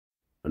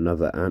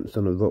Another Ants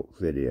on a Rock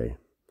video.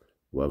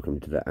 Welcome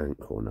to the Ant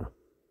Corner.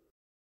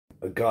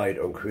 A guide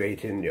on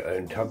creating your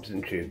own tubs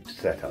and tubes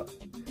setup.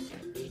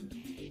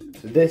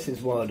 So this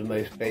is one of the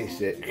most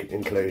basic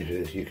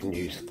enclosures you can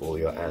use for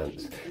your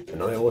ants,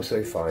 and I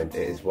also find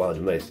it is one of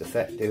the most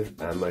effective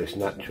and most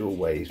natural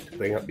ways to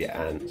bring up your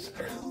ants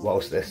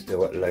whilst they're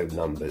still at low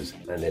numbers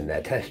and in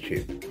their test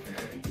tube.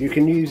 You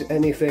can use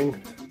anything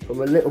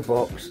from a little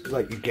box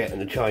like you get in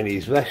a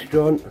Chinese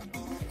restaurant,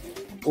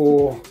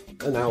 or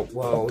an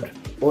Outworld,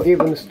 or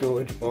even a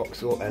storage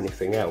box or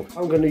anything else.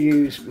 I'm going to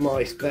use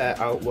my spare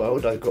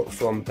Outworld I got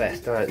from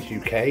Best Ants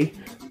UK.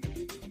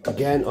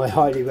 Again, I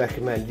highly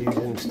recommend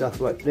using stuff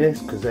like this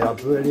because they are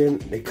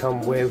brilliant. They come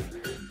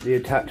with the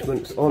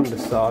attachments on the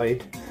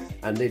side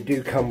and they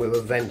do come with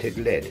a vented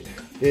lid.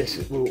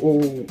 This will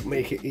all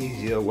make it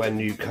easier when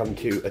you come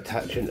to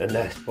attaching a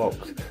nest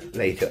box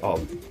later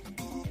on.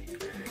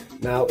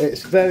 Now,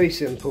 it's a very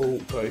simple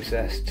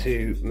process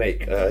to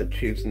make a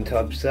tubes and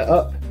tubs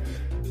setup.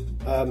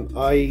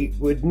 I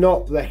would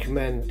not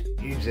recommend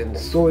using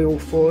soil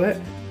for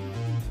it.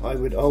 I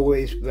would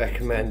always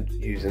recommend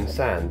using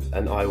sand,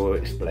 and I will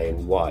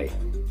explain why.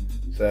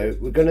 So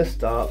we're going to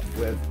start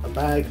with a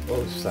bag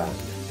of sand.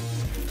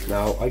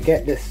 Now, I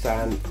get this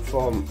sand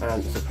from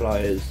ant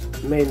suppliers,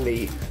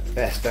 mainly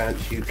Best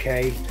Ants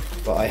UK,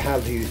 but I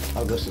have used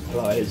other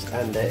suppliers,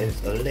 and there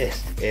is a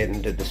list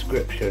in the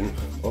description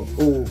of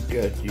all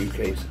good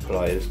UK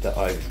suppliers that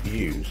I've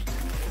used.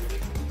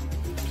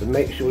 So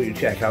make sure you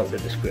check out the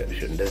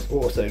description. There's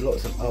also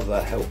lots of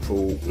other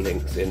helpful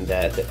links in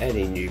there to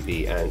any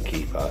newbie ant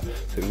keeper.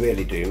 So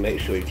really do make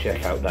sure you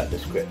check out that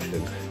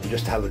description and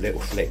just have a little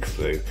flick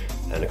through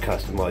and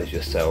customise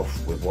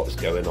yourself with what's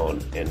going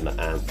on in the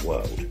ant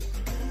world.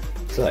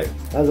 So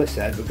as I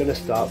said, we're going to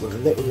start with a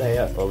little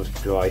layer of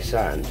dry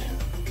sand.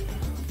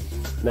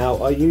 Now,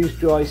 I use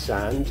dry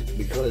sand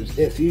because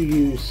if you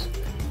use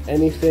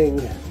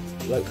anything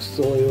like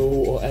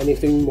soil or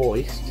anything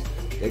moist,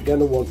 they're going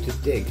to want to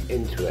dig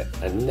into it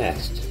and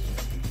nest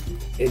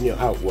in your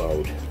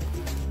Outworld,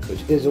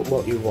 which isn't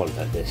what you want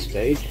at this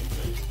stage.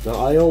 Now,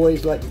 I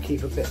always like to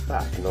keep a bit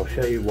back, and I'll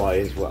show you why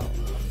as well.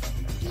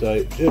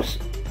 So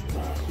just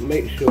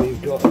make sure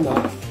you've got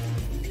enough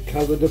to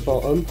cover the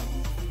bottom.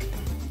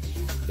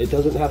 It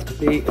doesn't have to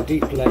be a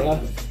deep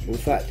layer. In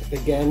fact,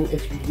 again,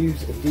 if you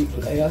use a deep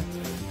layer,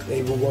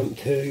 they will want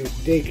to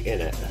dig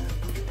in it.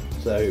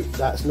 So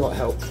that's not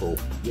helpful.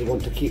 You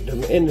want to keep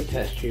them in the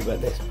test tube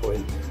at this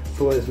point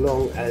for as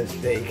long as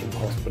they can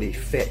possibly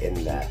fit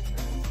in there.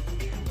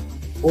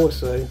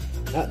 Also,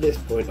 at this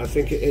point, I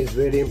think it is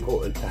really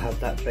important to have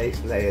that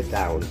base layer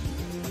down.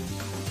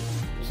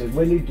 So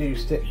when you do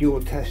stick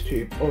your test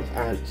tube of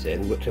ants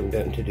in, which I'm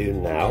going to do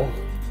now,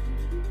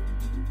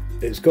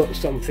 it's got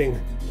something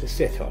to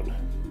sit on.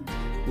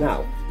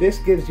 Now, this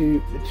gives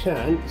you the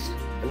chance,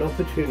 an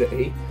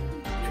opportunity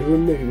to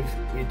remove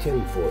your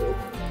tin foil,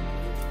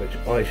 which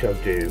I shall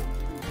do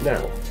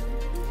now.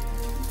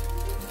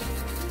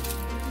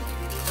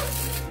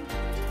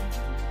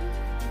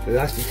 So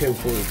that's the tin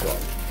foil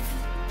gone.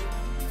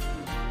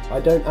 I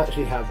don't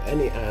actually have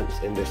any ants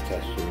in this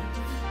test tube.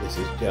 This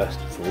is just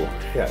for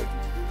show.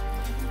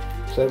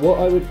 So what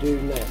I would do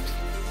next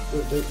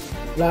with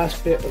the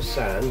last bit of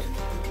sand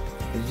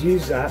is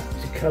use that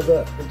to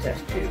cover the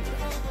test tube.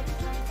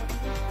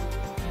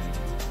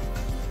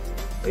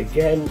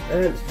 Again,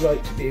 ants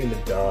like to be in the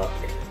dark,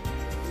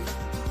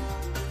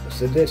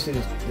 so this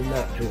is the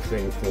natural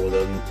thing for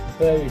them.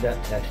 Bury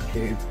that test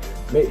tube.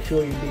 Make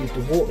sure you leave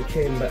the water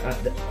chamber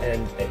at the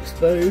end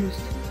exposed,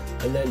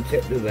 and then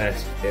tip the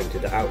rest into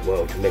the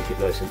Outworld to make it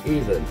nice and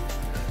even.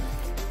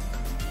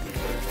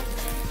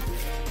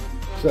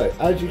 So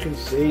as you can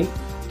see,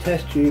 the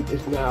test tube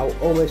is now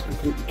almost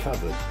completely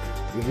covered.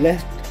 We've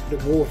left the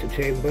water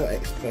chamber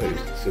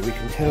exposed so we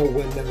can tell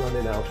when they're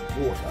running out of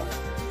water.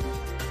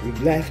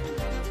 We've left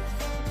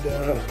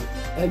the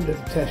end of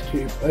the test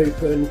tube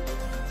open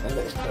and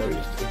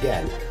exposed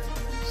again.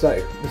 So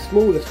the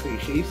smaller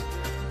species,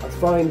 I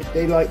find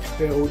they like to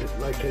build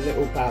like a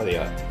little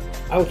barrier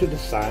out of the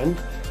sand.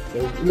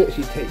 They'll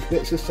literally take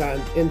bits of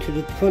sand into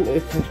the front of the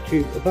test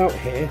tube about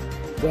here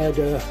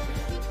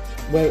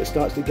where it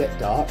starts to get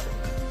dark,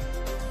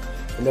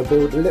 and they'll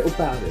build a little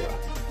barrier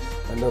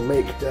and they'll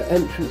make the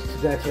entrance to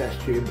their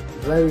test tube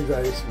very,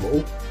 very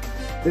small.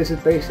 This is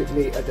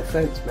basically a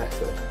defense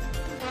method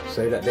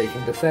so that they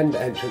can defend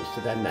the entrance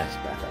to their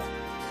nest better.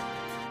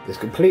 It's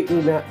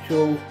completely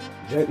natural.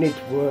 You don't need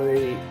to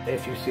worry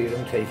if you see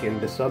them taking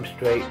the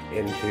substrate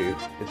into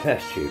the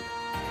test tube.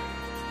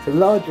 For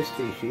larger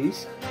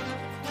species,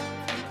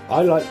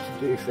 I like to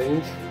do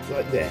things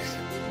like this.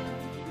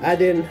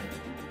 Add in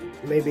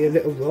maybe a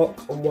little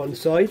rock on one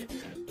side,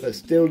 but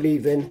still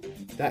leaving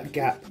that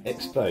gap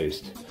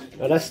exposed.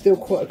 Now that's still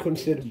quite a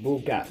considerable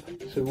gap.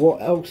 So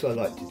what else I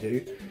like to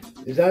do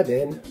is add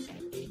in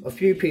a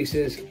few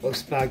pieces of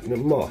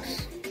sphagnum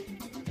moss.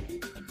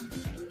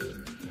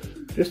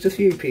 Just a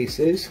few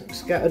pieces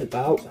scattered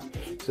about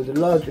so the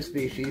larger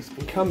species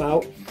can come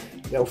out,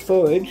 they'll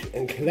forage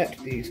and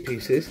collect these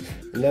pieces,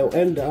 and they'll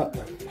end up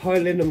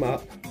piling them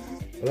up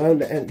around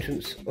the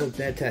entrance of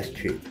their test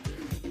tube,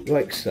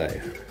 like so.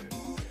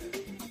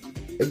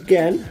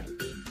 Again,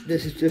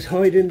 this is just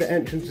hiding the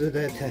entrance of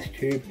their test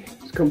tube.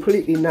 It's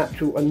completely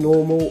natural and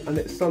normal, and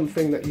it's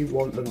something that you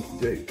want them to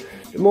do.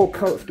 The more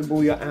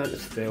comfortable your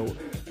ants feel,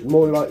 the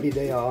more likely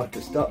they are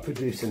to start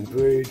producing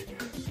brood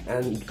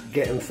and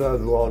getting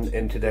further on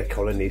into their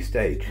colony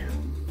stage.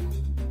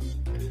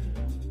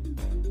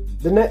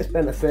 The next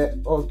benefit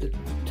of the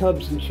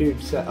tubs and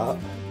tubes setup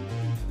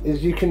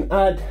is you can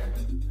add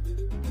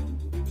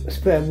a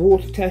spare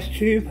water test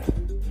tube,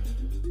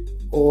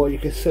 or you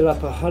can fill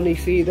up a honey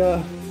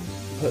feeder,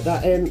 put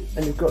that in,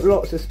 and you've got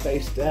lots of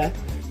space there.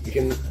 You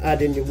can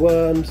add in your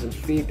worms and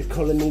feed the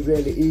colony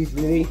really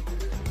easily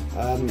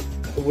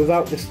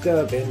without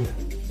disturbing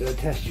the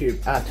test tube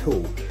at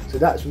all. So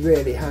that's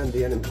really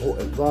handy and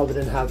important, rather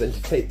than having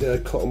to take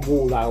the cotton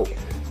wool out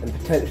and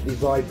potentially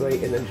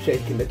vibrating and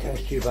shaking the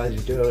test tube as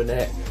you're doing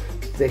it,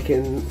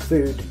 sticking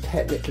food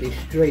technically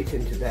straight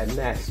into their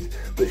nest,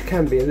 which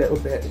can be a little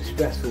bit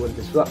stressful and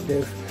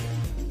disruptive.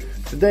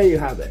 So there you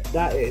have it.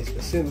 That is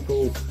a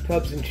simple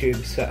tubs and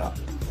tubes setup.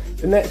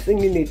 The next thing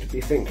you need to be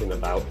thinking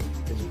about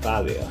is a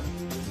barrier.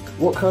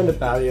 What kind of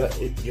barrier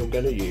you're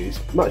going to use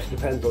much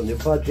depends on your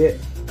budget,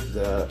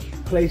 the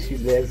place you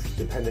live,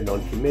 depending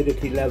on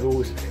humidity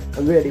levels,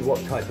 and really what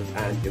type of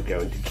ant you're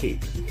going to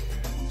keep.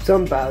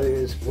 Some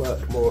barriers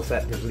work more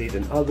effectively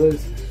than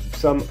others.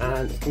 Some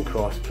ants can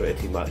cross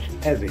pretty much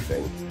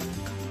everything.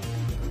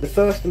 The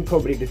first and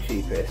probably the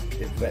cheapest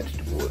is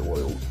vegetable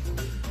oil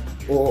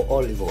or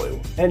olive oil.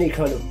 Any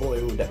kind of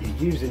oil that you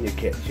use in your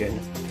kitchen.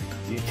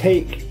 You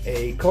take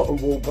a cotton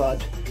wool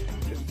bud,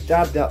 just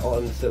dab that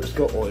on so it's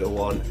got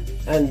oil on,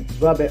 and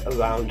rub it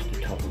around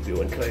the top of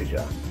your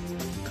enclosure.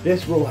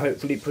 This will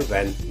hopefully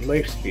prevent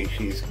most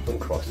species from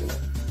crossing it.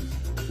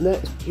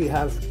 Next we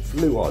have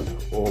Fluon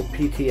or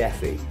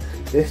PTFE.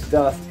 This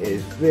stuff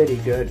is really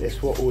good.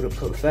 It's what all the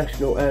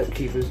professional ant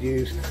keepers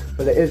use,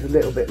 but it is a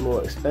little bit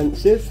more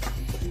expensive.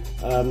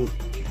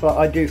 But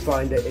I do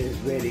find it is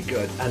really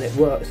good, and it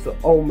works for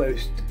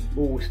almost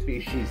all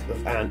species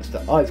of ants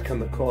that I've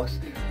come across,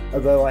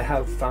 although I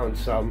have found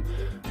some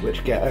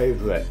which get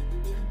over it,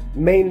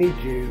 mainly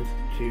due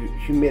to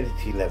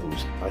humidity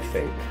levels, I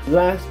think. The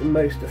last and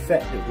most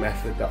effective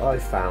method that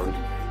I've found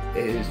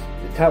is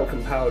the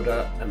talcum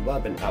powder and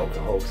rubbing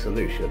alcohol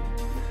solution.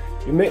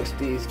 You mix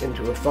these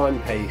into a fine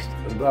paste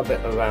and rub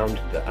it around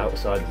the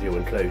outside of your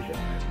enclosure,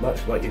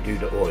 much like you do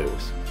the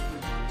oils.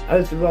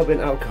 As the rubbing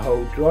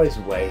alcohol dries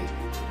away,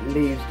 it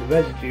leaves the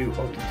residue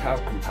of the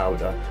talcum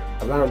powder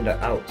around the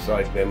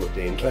outside rim of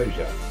the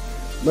enclosure.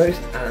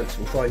 Most ants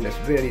will find this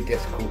really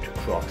difficult to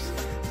cross,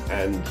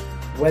 and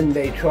when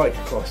they try to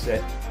cross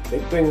it, they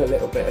bring a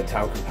little bit of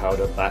talcum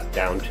powder back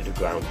down to the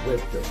ground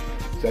with them.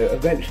 So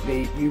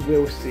eventually you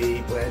will see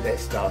where they're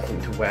starting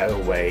to wear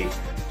away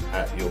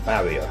at your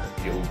barrier.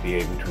 You'll be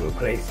able to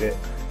replace it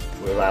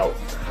without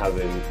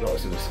having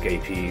lots of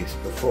escapees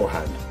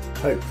beforehand,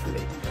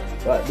 hopefully.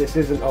 But this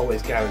isn't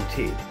always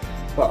guaranteed.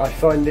 But I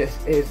find this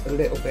is a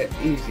little bit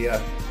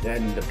easier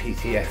than the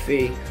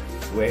PTFE,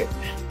 which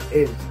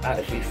is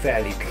actually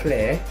fairly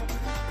clear.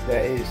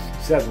 There is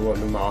several on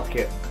the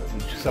market,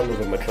 some of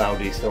them are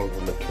cloudy, some of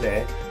them are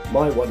clear.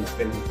 My one's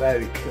been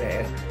very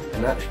clear,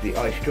 and actually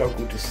I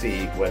struggle to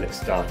see when it's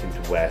starting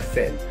to wear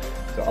thin.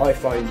 So I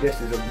find this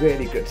is a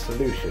really good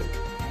solution.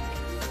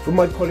 For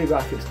my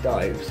Polyrhachis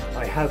dives,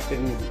 I have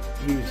been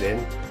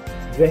using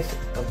this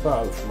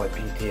above my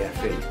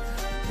PTFE,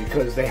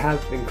 because they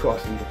have been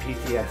crossing the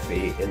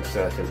PTFE in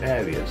certain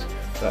areas.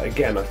 But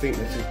again, I think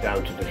this is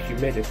down to the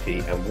humidity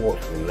and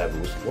watering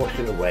levels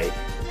washing away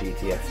the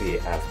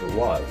PTFE after a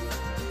while.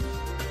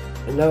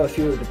 And now a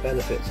few of the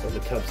benefits of the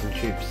tubs and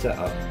tubes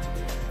setup.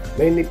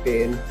 Mainly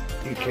being,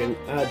 you can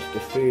add the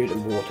food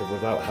and water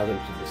without having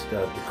to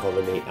disturb the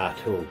colony at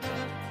all.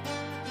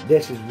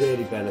 This is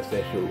really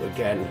beneficial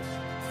again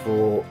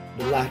for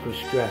the lack of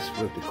stress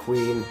with the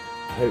queen.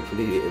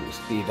 Hopefully it will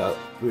speed up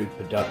brood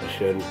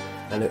production,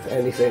 and if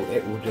anything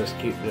it will just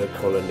keep the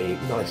colony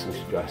nice and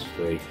stress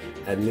free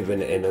and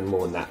living in a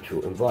more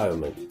natural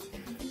environment.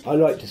 I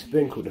like to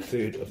sprinkle the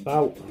food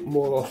about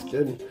more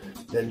often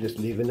than just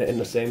leaving it in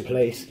the same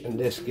place, and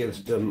this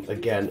gives them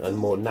again a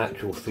more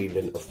natural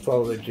feeling of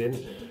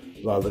foraging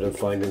rather than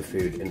finding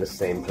food in the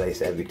same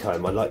place every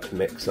time. I like to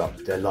mix up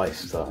their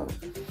lifestyle.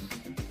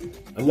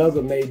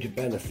 Another major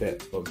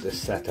benefit of this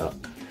setup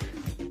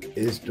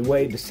is the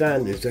way the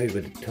sand is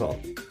over the top.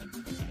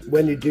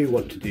 When you do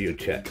want to do your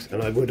checks,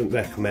 and I wouldn't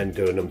recommend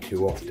doing them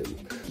too often,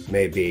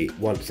 maybe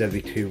once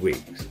every 2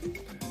 weeks,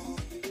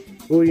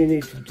 all you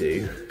need to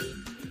do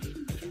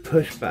is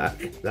push back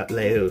that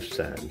layer of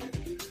sand,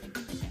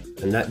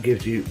 and that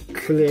gives you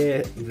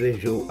clear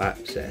visual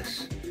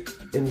access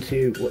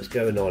into what's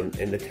going on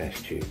in the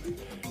test tube.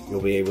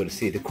 You'll be able to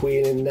see the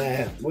queen in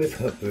there with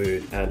her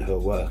brood and her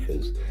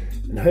workers,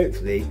 and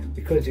hopefully,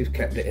 because you've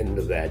kept it in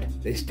the red,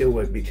 they still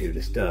won't be too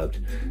disturbed.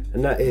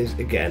 And that is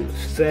again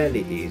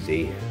fairly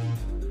easy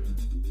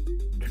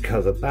to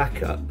cover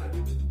back up,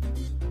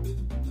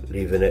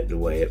 leaving it the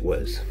way it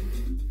was.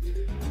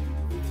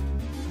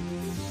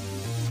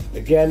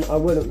 Again, I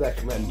wouldn't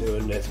recommend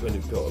doing this when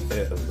you've got a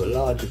bit of a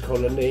larger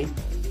colony.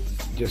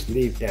 Just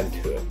leave them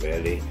to it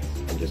really,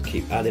 and just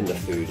keep adding the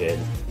food in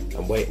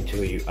and wait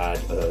until you add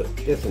a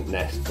different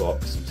nest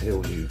box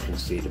till you can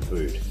see the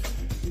brood.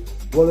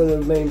 One of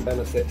the main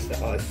benefits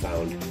that I've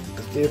found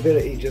is the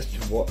ability just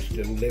to watch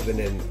them living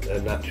in a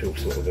natural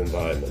sort of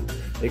environment.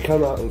 They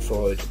come out and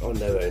forage on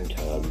their own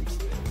terms,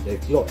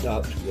 they've blocked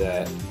up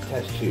their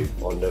test tube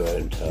on their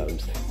own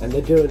terms, and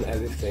they're doing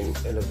everything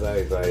in a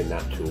very, very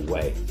natural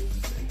way.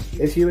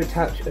 If you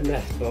attach a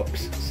nest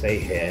box, say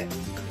here,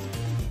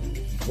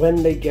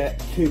 when they get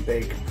too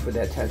big for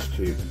their test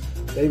tube,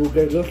 they will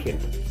go looking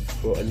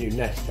for a new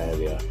nest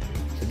area.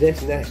 So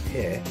this nest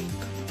here,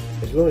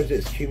 as long as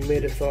it's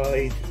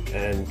humidified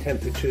and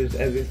temperature's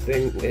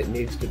everything it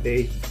needs to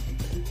be,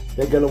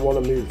 they're going to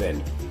want to move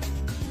in.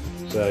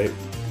 So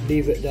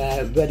leave it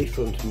there, ready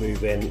for them to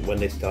move in when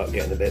they start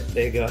getting a bit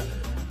bigger.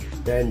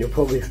 Then you'll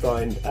probably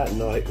find at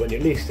night, when you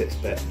least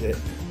expect it,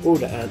 all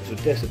the ants will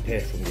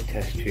disappear from your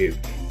test tube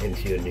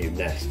into your new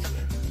nest.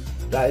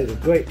 That is a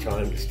great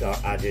time to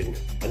start adding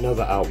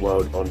another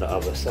outworld on the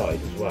other side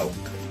as well.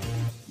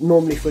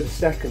 Normally for the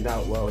second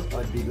outworld,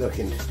 I'd be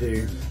looking to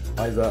do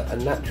either a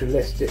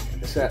naturalistic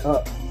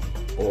setup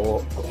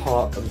or a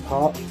part and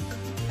part.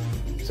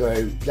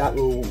 So that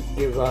will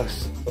give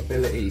us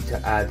ability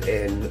to add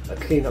in a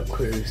cleanup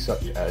crew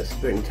such as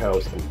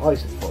springtails and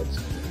isopods,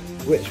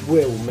 which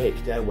will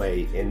make their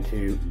way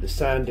into the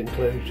sand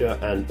enclosure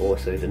and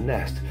also the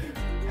nest,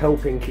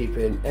 helping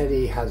keeping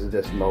any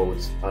hazardous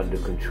molds under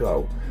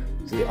control.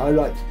 See, I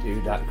like to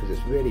do that because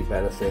it's really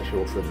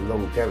beneficial for the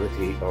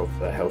longevity of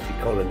a healthy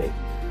colony.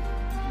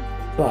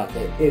 But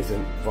it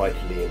isn't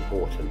vitally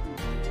important,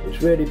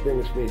 which really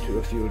brings me to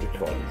a few of the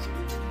cons.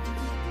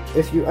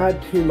 If you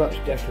add too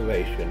much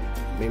decoration,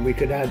 I mean, we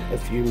could add a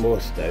few more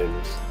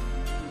stones,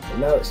 but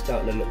now it's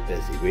starting to look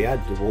busy. We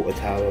add the water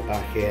tower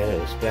back in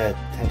and a spare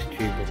test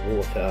tube of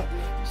water,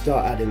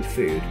 start adding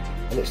food,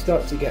 and it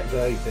starts to get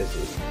very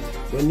busy.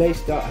 When they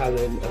start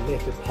having a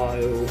litter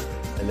pile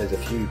and there's a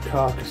few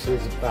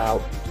carcasses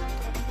about,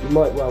 you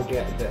might well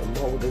get a bit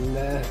of mould in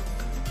there.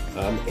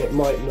 It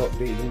might not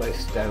be the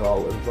most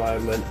sterile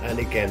environment, and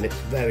again it's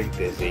very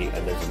busy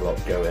and there's a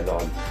lot going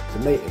on, so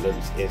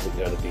maintenance isn't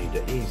going to be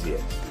the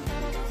easiest.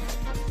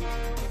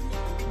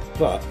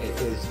 But it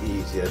is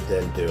easier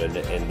than doing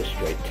it in the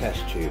straight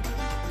test tube,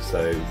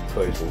 so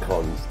pros and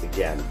cons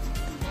again.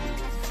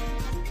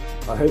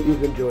 I hope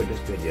you've enjoyed this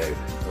video.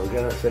 I'm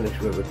going to finish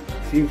with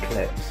a few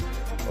clips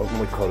of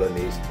my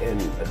colonies in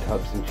a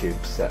tubs and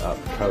tubes setup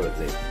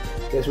currently.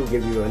 This will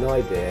give you an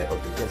idea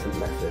of the different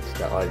methods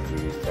that I've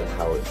used and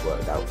how it's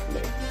worked out for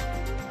me.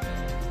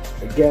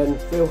 Again,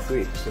 feel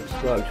free to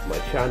subscribe to my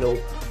channel.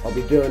 I'll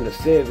be doing a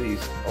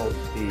series of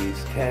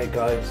these care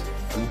guides,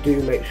 and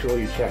do make sure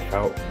you check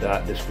out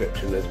that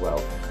description as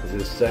well, because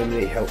there's so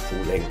many helpful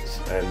links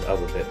and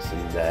other bits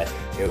in there,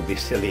 it would be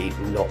silly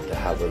not to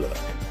have a look.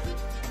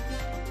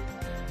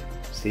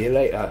 See you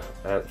later,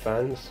 Ant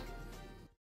fans.